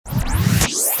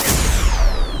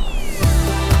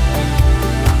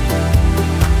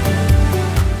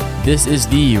This is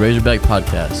the Razorback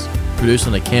Podcast, produced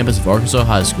on the campus of Arkansas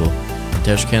High School in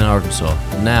Texarkana, Arkansas.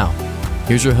 And now,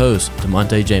 here's your host,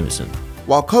 Demonte Jamison.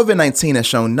 While COVID-19 has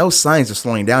shown no signs of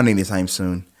slowing down anytime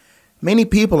soon, many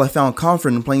people have found comfort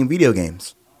in playing video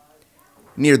games.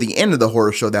 Near the end of the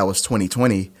horror show that was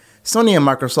 2020, Sony and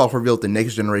Microsoft revealed the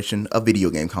next generation of video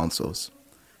game consoles,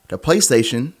 the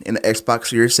PlayStation and the Xbox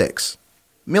Series X.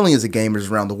 Millions of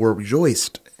gamers around the world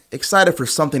rejoiced, excited for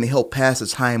something to help pass the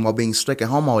time while being stuck at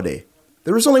home all day.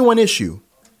 There was only one issue.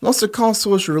 Once the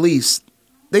console was released,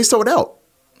 they sold out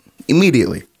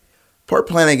immediately. Poor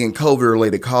planning and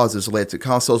COVID-related causes led to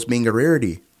consoles being a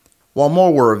rarity. While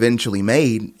more were eventually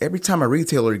made, every time a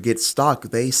retailer gets stock,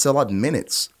 they sell out in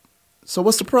minutes. So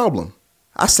what's the problem?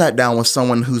 I sat down with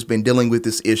someone who's been dealing with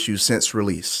this issue since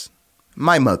release.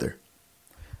 My mother.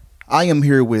 I am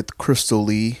here with Crystal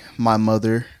Lee, my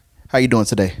mother. How you doing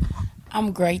today?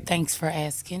 I'm great, thanks for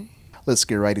asking. Let's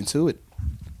get right into it.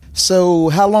 So,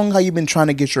 how long have you been trying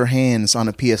to get your hands on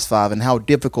a PS5 and how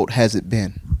difficult has it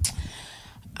been?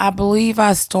 I believe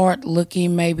I start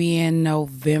looking maybe in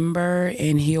November,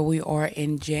 and here we are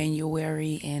in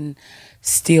January and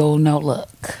still no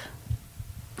luck.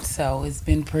 So it's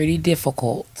been pretty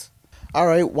difficult. All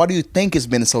right, why do you think it's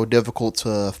been so difficult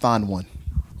to find one?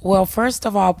 Well, first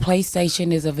of all,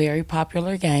 PlayStation is a very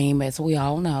popular game, as we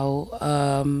all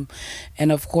know.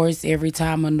 And of course, every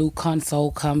time a new console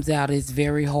comes out, it's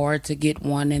very hard to get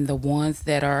one. And the ones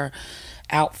that are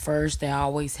out first, they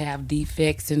always have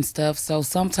defects and stuff. So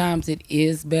sometimes it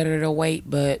is better to wait,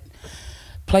 but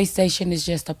PlayStation is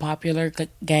just a popular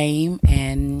game,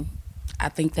 and I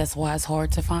think that's why it's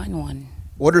hard to find one.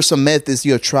 What are some methods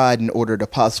you have tried in order to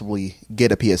possibly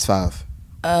get a PS5?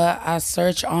 I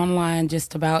search online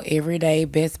just about every day,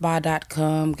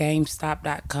 bestbuy.com,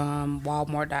 gamestop.com,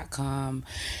 walmart.com,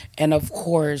 and of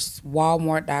course,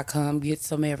 walmart.com gets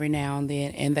them every now and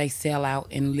then, and they sell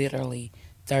out in literally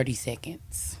 30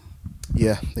 seconds.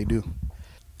 Yeah, they do.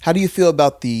 How do you feel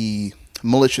about the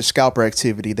malicious scalper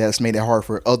activity that's made it hard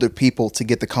for other people to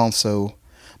get the console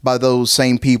by those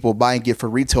same people buying it for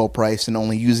retail price and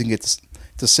only using it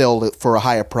to sell it for a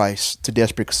higher price to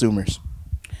desperate consumers?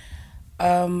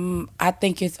 I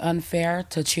think it's unfair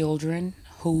to children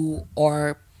who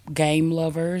are game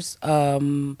lovers.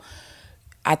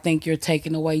 I think you're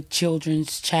taking away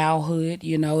children's childhood.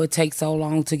 You know, it takes so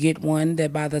long to get one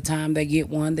that by the time they get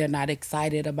one, they're not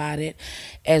excited about it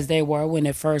as they were when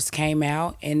it first came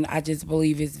out. And I just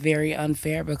believe it's very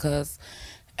unfair because,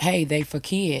 hey, they for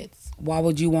kids. Why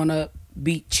would you want to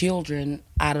beat children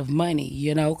out of money,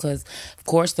 you know? Because, of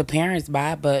course, the parents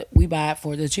buy it, but we buy it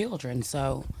for the children.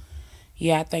 So,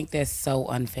 yeah, I think that's so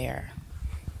unfair.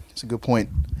 That's a good point.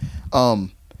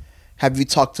 Have you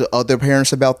talked to other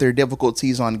parents about their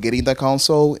difficulties on getting the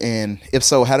console? And if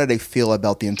so, how do they feel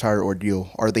about the entire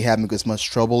ordeal? Are they having as much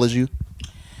trouble as you?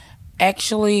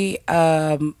 Actually,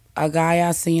 a guy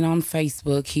I seen on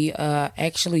Facebook, he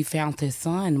actually found his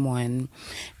son one,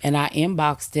 and I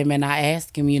inboxed him and I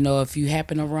asked him, you know, if you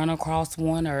happen to run across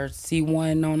one or see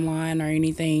one online or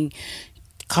anything,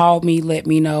 call me, let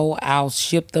me know. I'll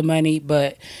ship the money.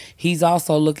 But he's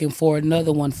also looking for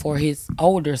another one for his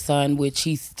older son, which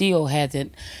he still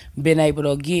hasn't been able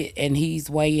to get. And he's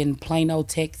way in Plano,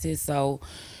 Texas. So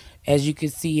as you can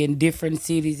see, in different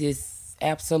cities, it's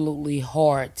absolutely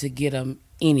hard to get them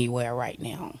anywhere right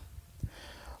now.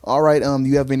 All right. Do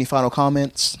you have any final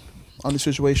comments on the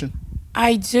situation?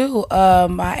 I do. I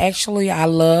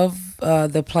love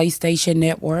the PlayStation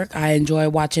Network. I enjoy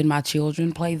watching my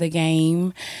children play the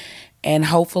game. And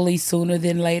hopefully sooner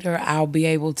than later, I'll be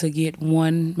able to get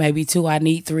one, maybe two. I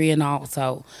need three and all.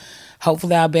 So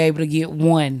hopefully I'll be able to get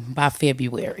one by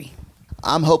February.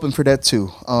 I'm hoping for that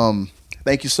too.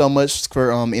 Thank you so much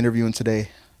for interviewing today.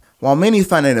 While many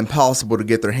find it impossible to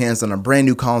get their hands on a brand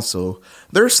new console,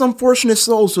 there are some fortunate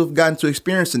souls who have gotten to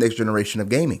experience the next generation of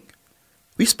gaming.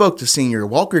 We spoke to senior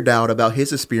Walker Dowd about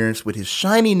his experience with his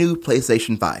shiny new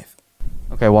PlayStation 5.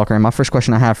 Okay, Walker, and my first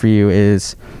question I have for you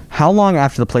is, how long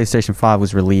after the PlayStation 5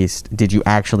 was released did you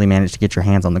actually manage to get your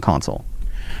hands on the console?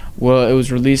 Well, it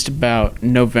was released about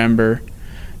November,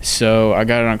 so I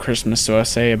got it on Christmas, so I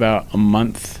say about a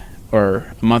month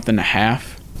or a month and a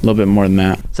half, a little bit more than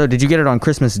that. So did you get it on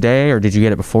Christmas Day, or did you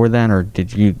get it before then, or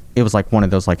it was like one of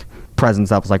those like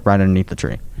presents that was like right underneath the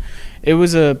tree? It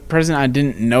was a present I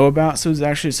didn't know about, so it was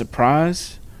actually a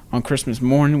surprise. On Christmas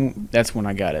morning, that's when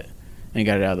I got it. And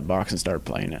got it out of the box and started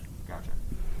playing it.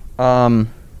 Gotcha.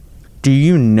 Do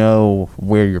you know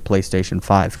where your PlayStation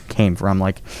 5 came from?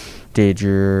 Like, did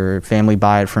your family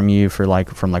buy it from you from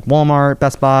Walmart,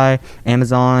 Best Buy,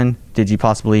 Amazon? Did you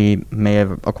possibly may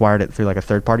have acquired it through like a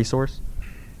third-party source?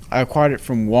 I acquired it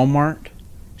from Walmart,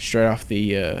 straight off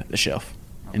the shelf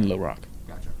in Little Rock.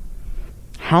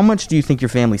 How much do you think your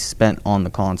family spent on the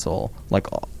console? Like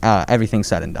everything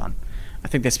said and done. I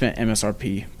think they spent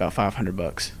MSRP about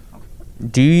 $500.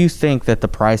 Do you think that the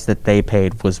price that they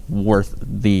paid was worth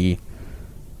the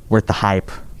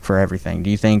hype for everything? Do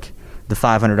you think the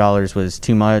 $500 was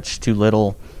too much, too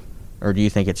little, or do you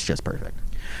think it's just perfect?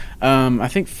 I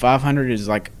think $500 is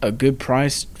like a good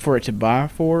price for it to buy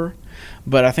for,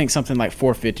 but I think something like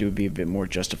 $450 would be a bit more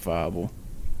justifiable.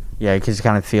 Yeah, because you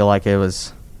kind of feel like it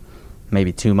was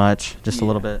maybe too much, just a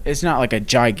little bit. It's not like a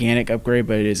gigantic upgrade,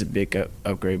 but it is a big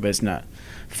upgrade, but it's not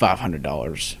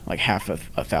 $500, like half of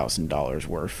 $1,000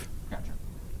 worth.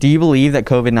 Do you believe that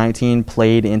COVID-19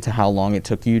 played into how long it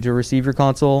took you to receive your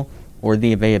console, or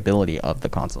the availability of the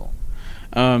console?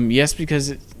 Yes,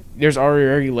 because there's already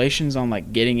regulations on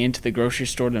like getting into the grocery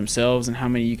store themselves and how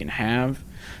many you can have,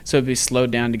 so it'd be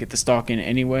slowed down to get the stock in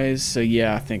anyways. So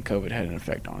yeah, I think COVID had an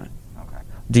effect on it. Okay.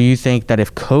 Do you think that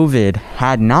if COVID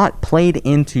had not played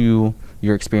into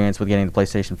your experience with getting the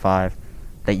PlayStation 5,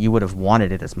 that you would have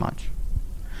wanted it as much?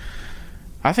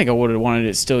 I think I would have wanted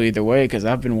it still either way, because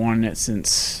I've been wanting it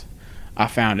since I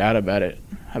found out about it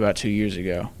about 2 years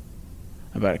ago,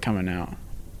 about it coming out.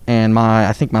 And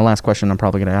I think my last question I'm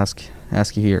probably going to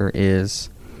ask you here is,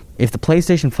 if the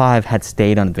PlayStation 5 had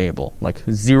stayed unavailable, like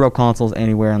zero consoles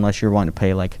anywhere unless you're wanting to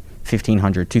pay like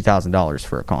 $1,500, $2,000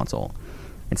 for a console,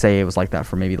 and say it was like that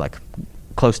for maybe like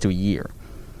close to a year,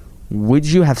 would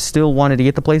you have still wanted to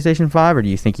get the PlayStation 5, or do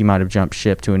you think you might have jumped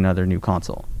ship to another new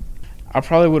console? I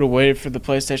probably would have waited for the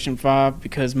PlayStation 5,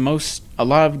 because a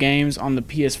lot of games on the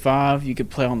PS5 you could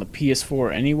play on the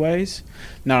PS4 anyways,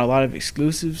 not a lot of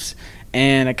exclusives,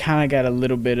 and I kind of got a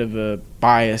little bit of a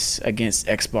bias against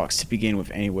Xbox to begin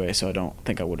with anyway, so I don't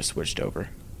think I would have switched over.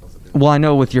 Well, I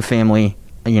know with your family,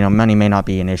 money may not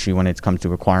be an issue when it comes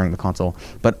to acquiring the console,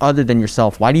 but other than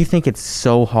yourself, why do you think it's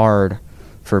so hard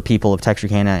for people of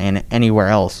Texarkana and anywhere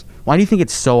else? Why do you think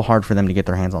it's so hard for them to get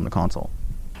their hands on the console?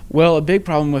 Well, a big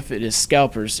problem with it is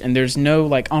scalpers, and there's no,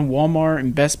 like, on Walmart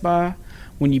and Best Buy,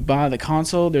 when you buy the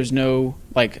console, there's no,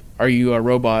 like, are you a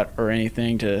robot or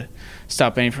anything to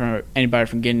stop anybody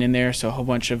from getting in there, so a whole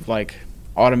bunch of, like,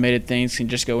 automated things can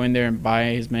just go in there and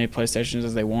buy as many PlayStations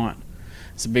as they want.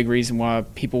 It's a big reason why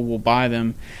people will buy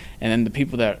them, and then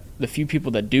the few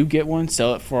people that do get one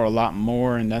sell it for a lot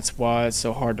more, and that's why it's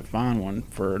so hard to find one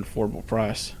for an affordable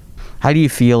price. How do you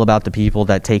feel about the people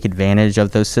that take advantage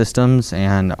of those systems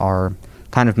and are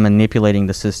kind of manipulating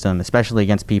the system, especially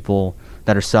against people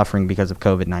that are suffering because of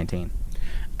COVID-19?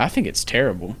 I think it's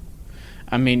terrible.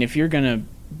 I mean, if you're going to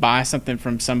buy something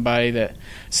from somebody that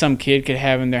some kid could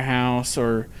have in their house,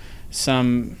 or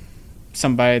somebody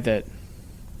that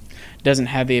doesn't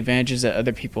have the advantages that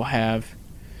other people have,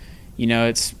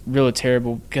 it's really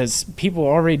terrible, because people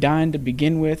are already dying to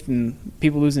begin with, and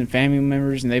people losing family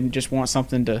members, and they just want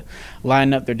something to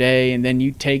lighten up their day, and then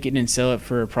you take it and sell it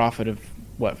for a profit of,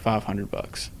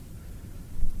 $500.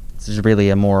 This is really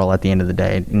immoral at the end of the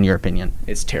day, in your opinion.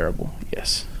 It's terrible,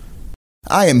 yes.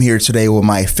 I am here today with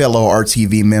my fellow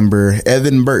RTV member,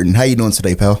 Evin Burton. How you doing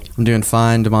today, pal? I'm doing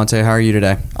fine. Demonte, how are you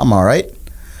today? I'm all right.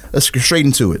 Let's get straight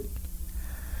into it.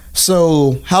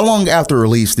 So, how long after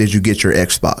release did you get your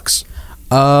Xbox?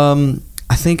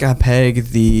 I think I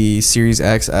pegged the Series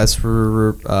X as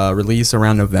for release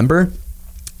around November,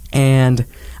 and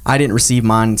I didn't receive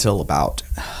mine until about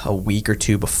a week or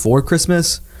two before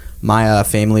Christmas. My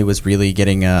family was really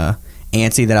getting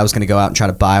antsy that I was going to go out and try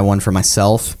to buy one for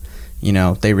myself.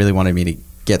 They really wanted me to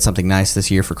get something nice this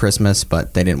year for Christmas,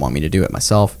 but they didn't want me to do it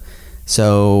myself.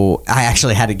 So I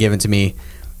actually had it given to me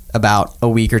about a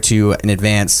week or two in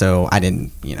advance, so I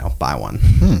didn't, buy one.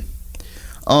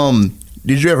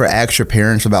 Did you ever ask your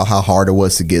parents about how hard it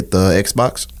was to get the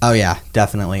Xbox? Oh yeah,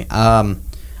 definitely.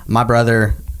 My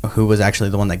brother, who was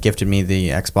actually the one that gifted me the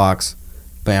Xbox,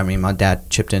 but I mean my dad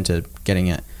chipped into getting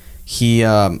it. He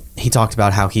talked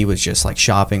about how he was just like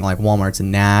shopping like Walmart's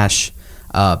in Nash,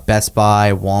 Best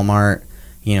Buy, Walmart.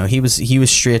 He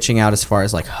was stretching out as far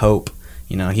as like Hope.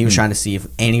 He was trying to see if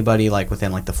anybody like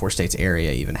within like the 4 states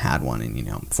area even had one,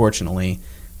 and fortunately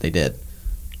they did.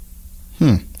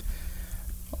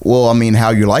 Well, I mean,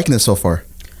 how you liking it so far?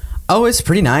 Oh, it's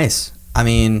pretty nice. I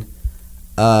mean,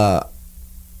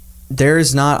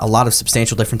 there's not a lot of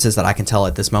substantial differences that I can tell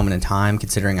at this moment in time,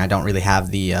 considering I don't really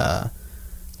have the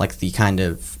the kind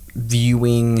of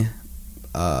viewing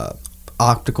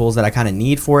opticals that I kind of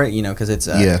need for it, because it's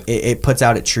it puts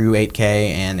out at true 8K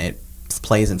and it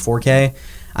plays in 4K.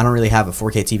 I don't really have a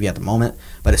 4K TV at the moment,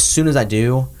 but as soon as I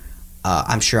do,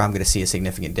 I'm sure I'm going to see a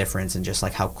significant difference in just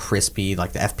like how crispy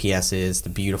like the FPS is, the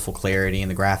beautiful clarity and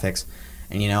the graphics.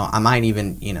 And, I might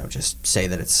even, just say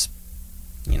that it's,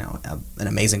 an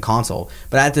amazing console.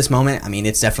 But at this moment,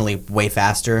 it's definitely way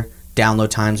faster. Download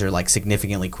times are,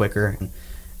 significantly quicker.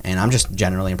 And I'm just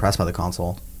generally impressed by the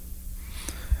console.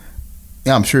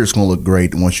 Yeah, I'm sure it's going to look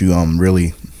great once you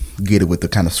really get it with the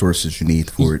kind of sources you need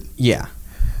for it. Yeah.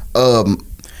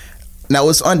 Now,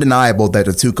 it's undeniable that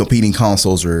the two competing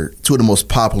consoles are two of the most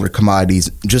popular commodities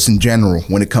just in general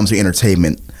when it comes to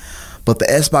entertainment. But the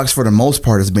Xbox, for the most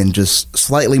part, has been just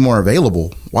slightly more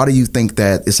available. Why do you think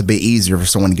that it's a bit easier for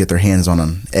someone to get their hands on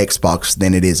an Xbox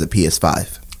than it is a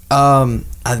PS5?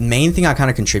 The main thing I kind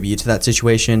of contribute to that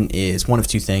situation is one of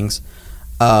two things.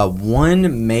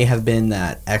 One may have been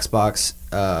that Xbox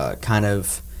kind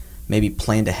of maybe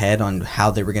planned ahead on how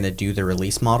they were going to do the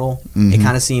release model. Mm-hmm. It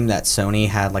kind of seemed that Sony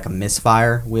had a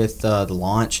misfire with the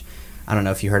launch. I don't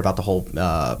know if you heard about the whole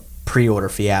pre-order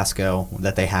fiasco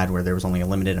that they had where there was only a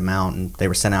limited amount and they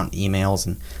were sent out in emails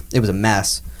and it was a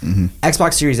mess. Mm-hmm.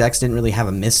 Xbox Series X didn't really have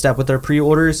a misstep with their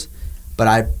pre-orders, but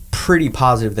I'm pretty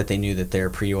positive that they knew that their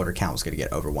pre-order count was going to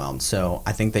get overwhelmed. So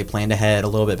I think they planned ahead a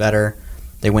little bit better.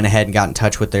 They went ahead and got in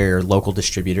touch with their local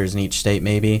distributors in each state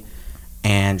maybe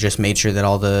and just made sure that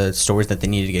all the stores that they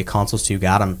needed to get consoles to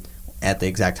got them at the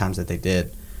exact times that they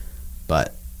did.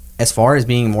 But as far as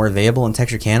being more available in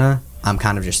Texarkana, I'm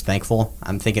kind of just thankful.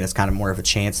 I'm thinking it's kind of more of a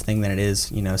chance thing than it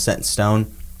is, set in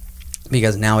stone.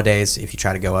 Because nowadays, if you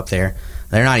try to go up there,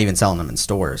 they're not even selling them in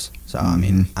stores. So,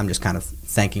 Mm-hmm. I'm just kind of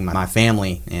thanking my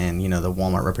family and, the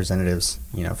Walmart representatives,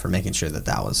 for making sure that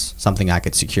that was something I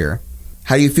could secure.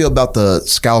 How do you feel about the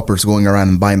scalpers going around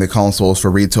and buying the consoles for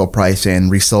retail price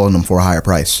and reselling them for a higher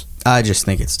price? I just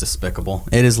think it's despicable.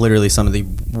 It is literally some of the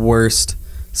worst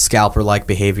scalper-like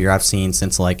behavior I've seen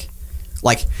since, I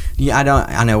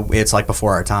know it's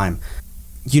before our time.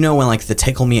 When the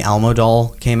Tickle Me Elmo doll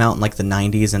came out in the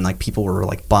 90s and people were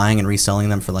buying and reselling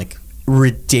them for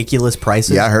ridiculous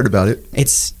prices. Yeah, I heard about it.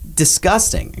 It's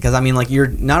disgusting because you're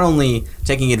not only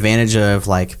taking advantage of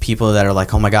people that are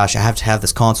oh my gosh, I have to have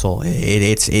this console.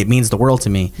 It means the world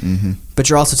to me. Mm-hmm. But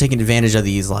you're also taking advantage of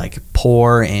these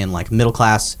poor and middle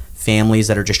class families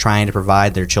that are just trying to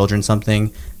provide their children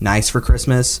something nice for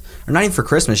Christmas, or not even for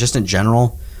Christmas, just in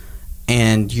general.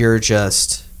 And you're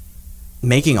just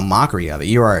making a mockery of it.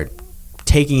 You are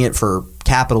taking it for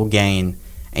capital gain,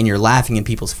 and you're laughing in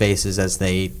people's faces as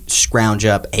they scrounge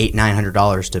up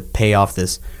 $800-900 to pay off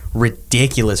this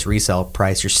ridiculous resale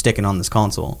price you're sticking on this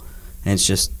console. And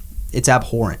it's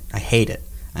abhorrent. I hate it.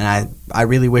 And I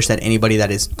really wish that anybody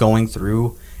that is going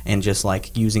through and just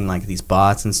using these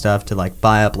bots and stuff to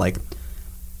buy up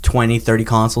 20-30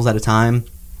 consoles at a time,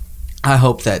 I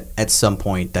hope that at some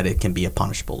point that it can be a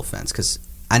punishable offense, because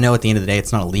I know at the end of the day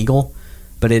it's not illegal,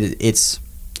 but it's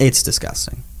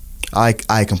disgusting.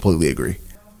 I completely agree.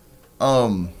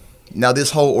 Now this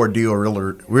whole ordeal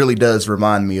really does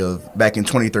remind me of back in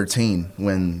 2013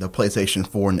 when the PlayStation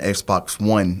 4 and Xbox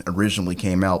One originally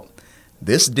came out.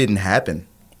 This didn't happen.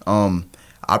 I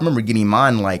remember getting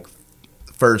mine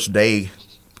first day,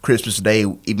 Christmas Day,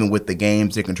 even with the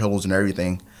games, the controllers and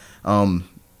everything.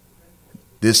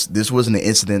 This wasn't an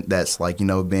incident that's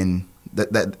been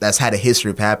that's had a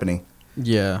history of happening.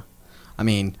 Yeah,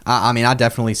 I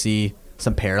definitely see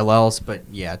some parallels, but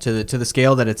yeah, to the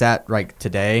scale that it's at right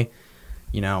today,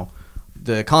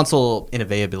 the console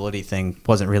inavailability thing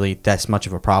wasn't really that much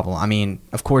of a problem.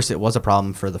 Of course it was a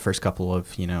problem for the first couple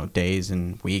of days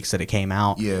and weeks that it came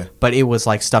out. Yeah, but it was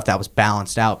stuff that was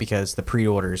balanced out because the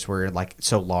pre-orders were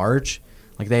so large.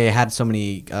 They had so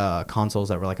many consoles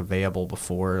that were available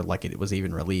before it was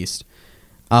even released.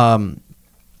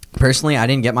 Personally, I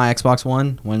didn't get my Xbox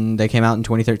One when they came out in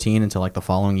 2013 until the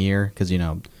following year because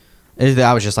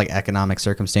that was just economic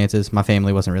circumstances. My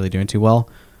family wasn't really doing too well,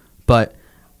 but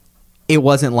it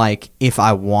wasn't if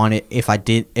I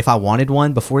wanted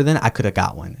one before then, I could have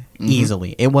got one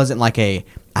easily. It wasn't I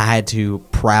had to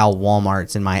prowl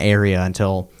Walmarts in my area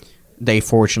until they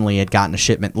fortunately had gotten a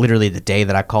shipment literally the day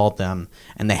that I called them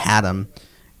and they had them.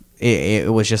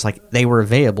 It was just they were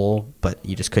available, but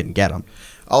you just couldn't get them.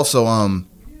 Also,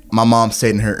 my mom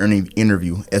said in her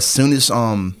interview, as soon as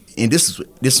and this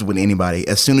is with anybody,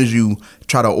 as soon as you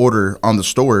try to order on the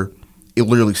store, it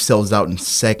literally sells out in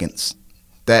seconds.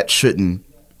 That's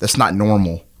not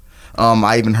normal.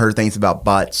 I even heard things about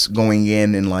bots going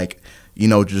in and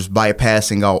just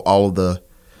bypassing all of the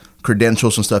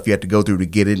credentials and stuff you have to go through to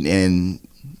get it, and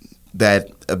that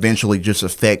eventually just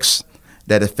affects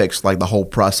the whole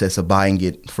process of buying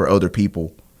it for other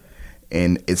people,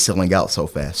 and it's selling out so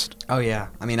fast. Oh yeah,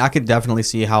 I could definitely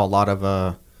see how a lot of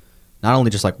not only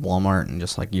just Walmart and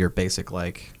just your basic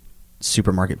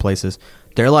supermarket places,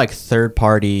 they're third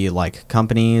party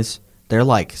companies their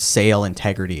like sale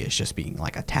integrity is just being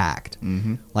like attacked.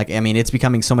 Mm-hmm. Like, I mean, it's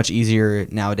becoming so much easier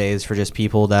nowadays for just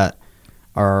people that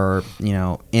are, you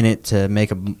know, in it to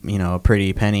make a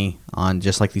pretty penny on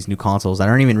just like these new consoles that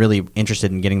aren't even really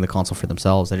interested in getting the console for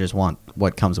themselves. They just want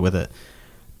what comes with it.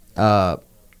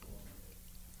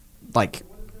 Like,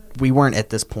 we weren't at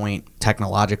this point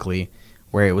technologically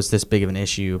where it was this big of an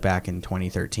issue back in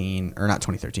 2013, or not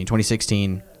 2013,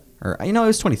 2016, or, you know, it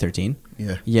was 2013.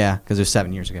 Yeah. Yeah, because it was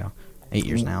 7 years ago. 8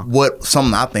 years now.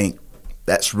 Something I think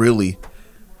that's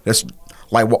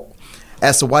like what,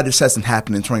 as to why this hasn't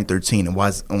happened in 2013 and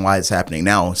why it's happening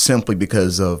now, simply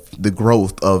because of the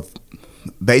growth of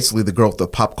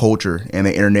pop culture and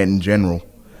the internet in general.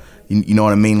 You know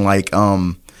what I mean? Like,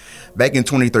 back in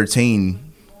 2013,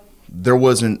 there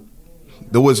wasn't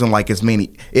like as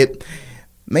many.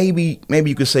 Maybe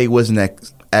you could say it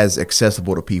wasn't as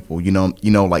accessible to people. You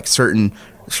know, like certain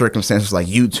circumstances like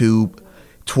YouTube,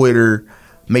 Twitter,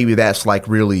 maybe that's like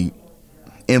really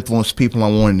influenced people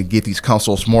on wanting to get these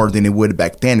consoles more than it would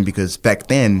back then, because back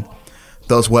then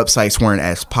those websites weren't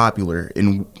as popular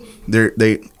and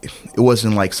it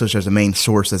wasn't like such as a main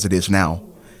source as it is now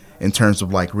in terms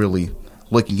of like really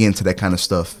looking into that kind of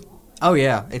stuff. Oh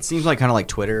yeah, it seems like kind of like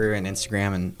Twitter and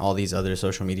Instagram and all these other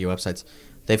social media websites,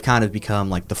 they've kind of become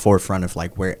like the forefront of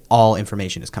like where all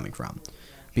information is coming from.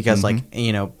 Because like,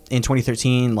 you know, in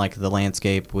 2013, like the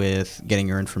landscape with getting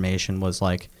your information was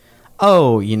like,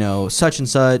 oh, you know, such and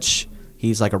such,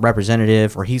 he's like a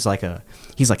representative, or he's like an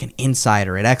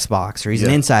insider at Xbox, or he's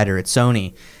an insider at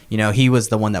Sony. You know, he was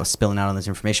the one that was spilling out on this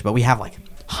information. But we have like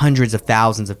hundreds of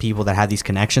thousands of people that have these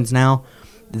connections now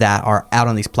that are out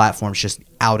on these platforms just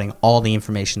outing all the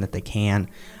information that they can.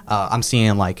 I'm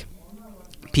seeing like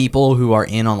people who are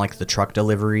in on like the truck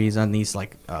deliveries on these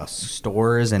like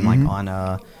stores and like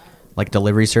on like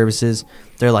delivery services.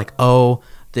 They're like, oh,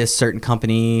 this certain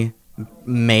company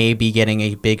may be getting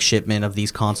a big shipment of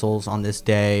these consoles on this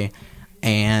day,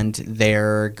 and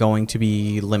they're going to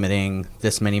be limiting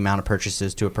this many amount of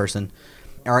purchases to a person.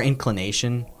 Our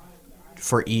inclination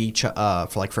for each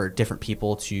for different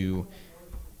people to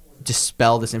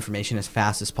dispel this information as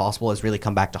fast as possible has really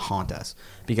come back to haunt us,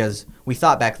 because we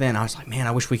thought back then, I was like, man,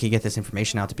 I wish we could get this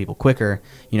information out to people quicker.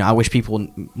 You know, I wish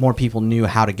more people knew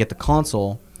how to get the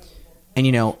console, and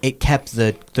you know, it kept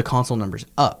the console numbers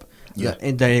up. Yeah.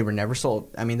 They were never sold.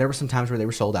 I mean, there were some times where they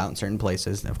were sold out in certain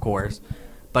places, of course,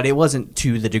 but it wasn't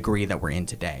to the degree that we're in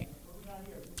today.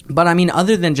 But I mean,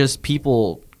 other than just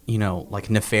people, you know, like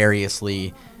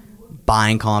nefariously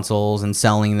buying consoles and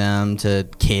selling them to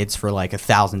kids for like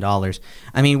 $1,000.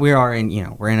 I mean, we're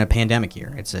in a pandemic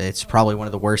year. It's probably one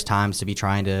of the worst times to be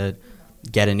trying to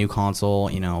get a new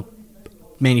console. You know,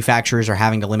 manufacturers are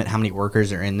having to limit how many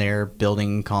workers are in there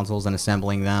building consoles and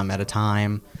assembling them at a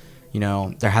time. You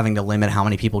know, they're having to limit how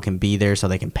many people can be there so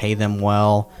they can pay them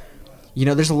well. You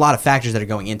know, there's a lot of factors that are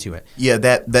going into it. Yeah,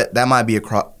 that might be a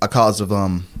cause of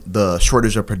the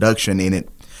shortage of production in it,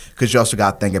 because you also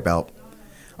got to think about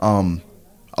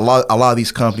a lot of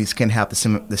these companies can't have the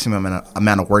same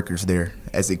amount of workers there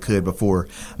as they could before.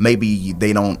 Maybe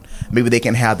they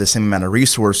can't have the same amount of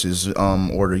resources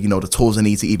or you know, the tools they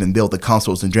need to even build the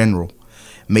consoles in general.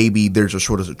 Maybe there's a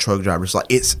shortage of truck drivers. Like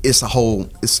it's just a whole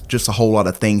lot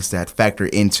of things that factor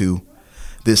into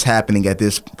this happening at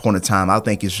this point in time. I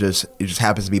think it just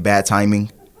happens to be bad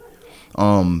timing,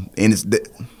 and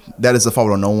that is the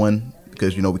fault of no one,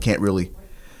 because you know, you can't really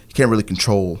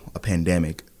control a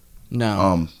pandemic.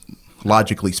 No.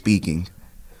 Logically speaking.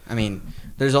 I mean,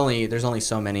 there's only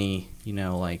so many, you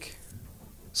know, like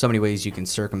so many ways you can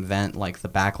circumvent like the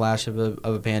backlash of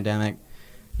a pandemic.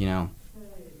 You know,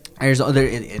 there's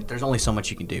only so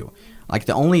much you can do. Like,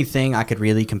 the only thing I could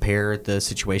really compare the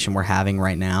situation we're having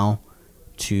right now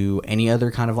to any other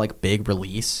kind of like big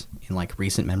release in like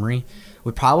recent memory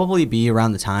would probably be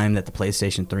around the time that the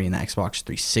PlayStation 3 and the Xbox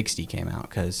 360 came out.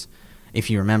 Because if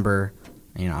you remember,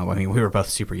 you know, I mean, we were both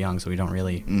super young, so we don't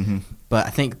really. Mm-hmm. But I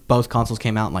think both consoles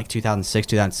came out in like 2006,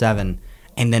 2007,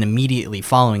 and then immediately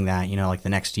following that, you know, like the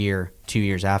next year, 2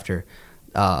 years after,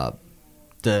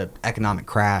 the economic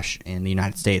crash in the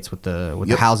United States with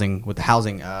the housing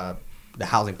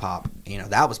pop, you know,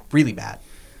 that was really bad.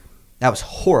 That was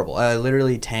horrible. It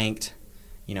literally tanked,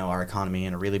 you know, our economy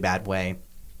in a really bad way.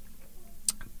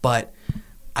 But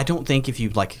I don't think if you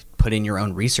like put in your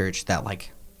own research that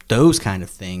like those kind of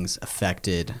things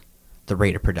affected the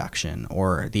rate of production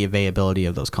or the availability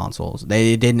of those consoles.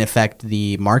 They didn't affect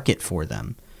the market for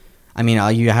them. I mean,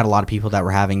 you had a lot of people that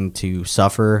were having to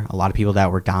suffer, a lot of people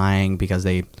that were dying because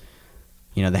they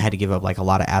had to give up like a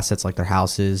lot of assets like their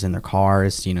houses and their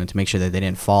cars, you know, to make sure that they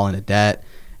didn't fall into debt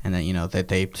and that, you know, that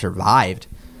they survived.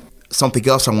 something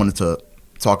else I wanted to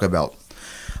talk about,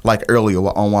 like earlier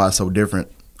on why it's so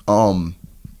different. Now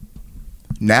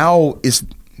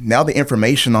the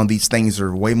information on these things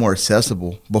are way more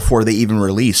accessible before they even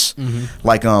release.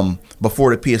 Like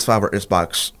before the PS5 or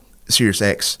Xbox Series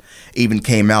X even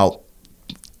came out,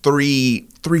 4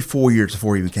 years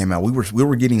before it even came out, we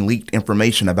were getting leaked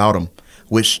information about them,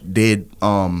 which did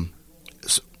show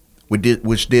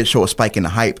a spike in the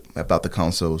hype about the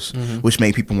consoles, which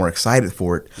made people more excited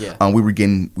for it. Yeah. We were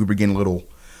getting little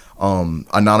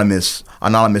anonymous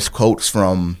quotes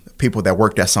from people that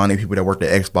worked at Sony, people that worked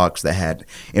at Xbox that had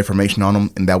information on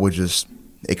them, and that would just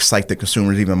excite the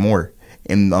consumers even more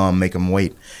and make them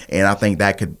wait. And I think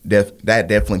that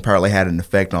definitely probably had an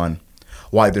effect on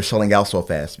why they're selling out so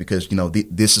fast, because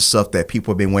this is stuff that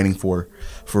people have been waiting for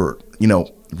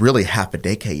really half a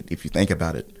decade if you think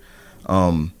about it.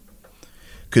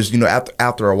 Because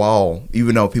after a while,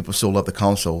 even though people still love the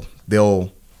console,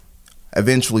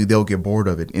 eventually they'll get bored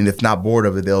of it, and if not bored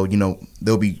of it,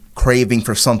 they'll be craving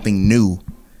for something new,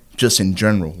 just in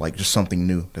general, like just something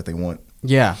new that they want.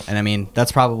 Yeah, and I mean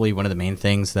that's probably one of the main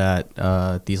things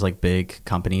that these like big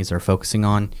companies are focusing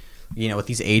on. With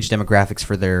these age demographics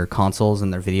for their consoles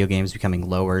and their video games becoming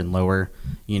lower and lower,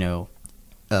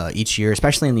 each year,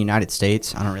 especially in the United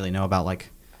States. I don't really know about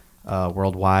like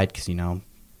worldwide, because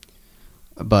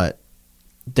but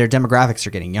their demographics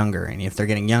are getting younger, and if they're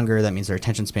getting younger, that means their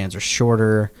attention spans are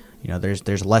shorter.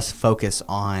 There's less focus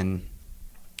on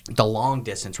the long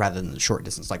distance rather than the short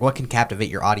distance. Like, what can captivate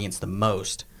your audience the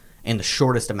most in the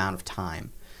shortest amount of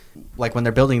time? Like, when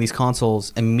they're building these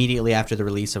consoles immediately after the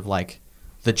release of like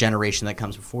the generation that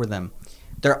comes before them,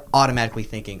 they're automatically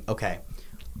thinking, okay,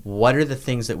 what are the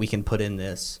things that we can put in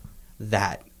this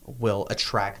that will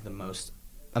attract the most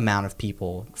amount of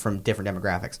people from different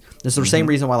demographics? This is the same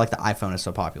reason why like the iPhone is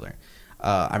so popular.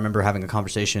 I remember having a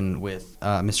conversation with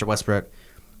Mr. Westbrook.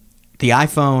 The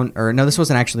iPhone, or no, this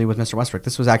wasn't actually with Mr. Westbrook.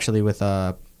 This was actually with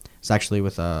our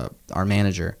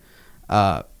manager.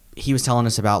 He was telling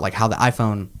us about like how the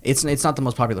iPhone, it's not the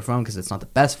most popular phone because it's not the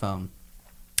best phone.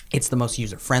 It's the most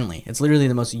user-friendly. It's literally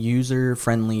the most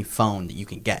user-friendly phone that you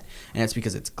can get. And it's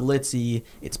because it's glitzy,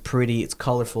 it's pretty, it's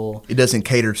colorful. It doesn't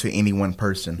cater to any one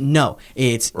person. No,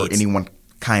 it's any one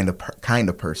kind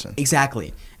of person.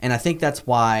 Exactly. And I think that's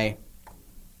why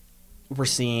we're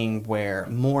seeing where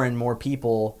more and more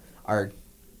people are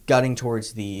gutting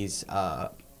towards these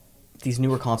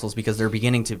newer consoles, because they're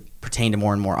beginning to pertain to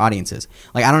more and more audiences.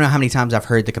 Like, I don't know how many times I've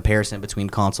heard the comparison between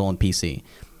console and PC.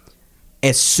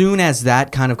 As soon as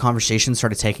that kind of conversation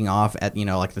started taking off at,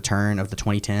 like the turn of the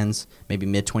 2010s, maybe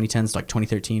mid-2010s, like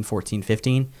 2013, 14,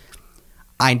 15,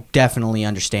 I definitely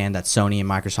understand that Sony and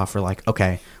Microsoft were like,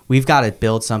 okay, we've got to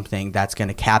build something that's going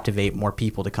to captivate more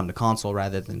people to come to console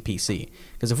rather than PC.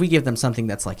 Because if we give them something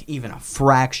that's like even a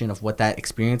fraction of what that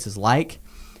experience is like,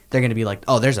 they're going to be like,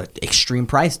 oh, there's an extreme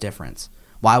price difference.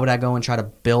 Why would I go and try to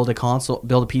build a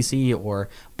PC or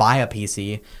buy a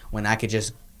PC when I could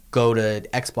just go to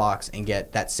Xbox and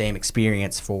get that same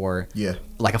experience for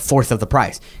like a fourth of the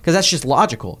price? Because that's just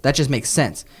logical. That just makes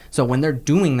sense. So when they're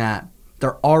doing that,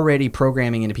 they're already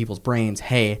programming into people's brains,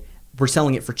 hey, we're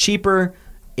selling it for cheaper,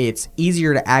 it's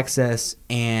easier to access,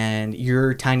 and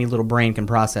your tiny little brain can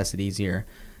process it easier.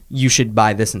 You should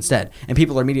buy this instead. And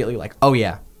people are immediately like, oh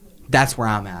yeah, that's where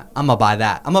I'm at. I'm going to buy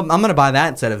that. I'm going to buy that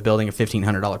instead of building a $1,500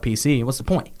 PC. What's the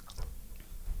point?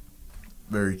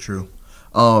 Very true.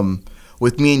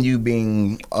 With me and you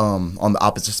being on the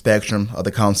opposite spectrum of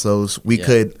the consoles, we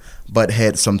could butt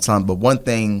heads sometimes. But one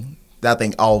thing that I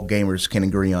think all gamers can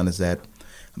agree on is that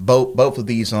both of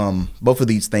these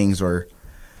things are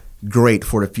great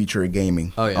for the future of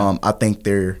gaming. Oh yeah. I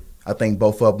think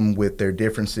both of them, with their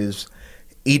differences,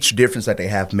 each difference that they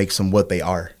have makes them what they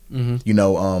are.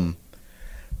 Mm-hmm.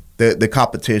 The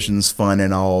competition's fun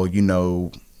and all,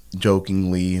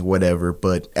 jokingly, whatever.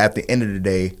 But at the end of the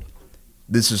day,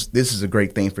 this is a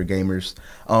great thing for gamers.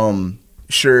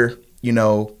 Sure,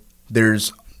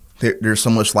 there's so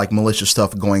much like malicious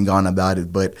stuff going on about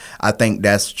it, but I think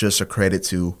that's just a credit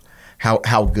to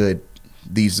how good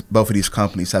both of these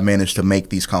companies have managed to make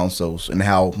these consoles and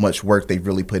how much work they've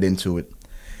really put into it.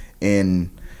 And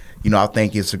I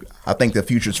think the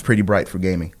future is pretty bright for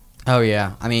gaming. Oh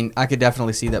yeah, I mean, I could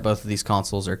definitely see that both of these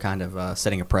consoles are kind of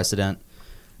setting a precedent.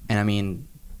 And I mean,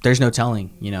 there's no telling,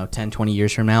 10, 20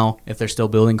 years from now, if they're still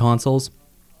building consoles.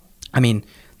 I mean,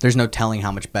 there's no telling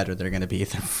how much better they're going to be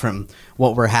from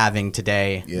what we're having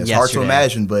today. Yeah, it's hard to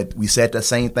imagine, but we said the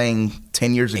same thing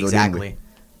 10 years ago. Exactly. Didn't we?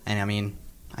 And I mean,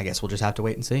 I guess we'll just have to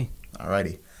wait and see.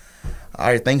 Alrighty. All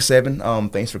right, thanks,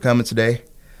 Evin. Thanks for coming today.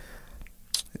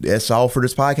 That's all for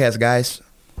this podcast, guys.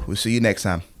 We'll see you next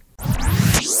time.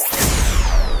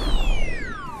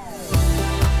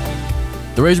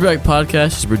 The Razorback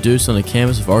Podcast is produced on the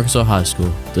campus of Arkansas High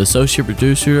School. The associate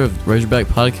producer of the Razorback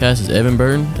Podcast is Evin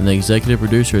Burton, and the executive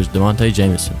producer is Demonte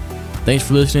Jamison. Thanks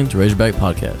for listening to Razorback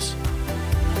Podcast.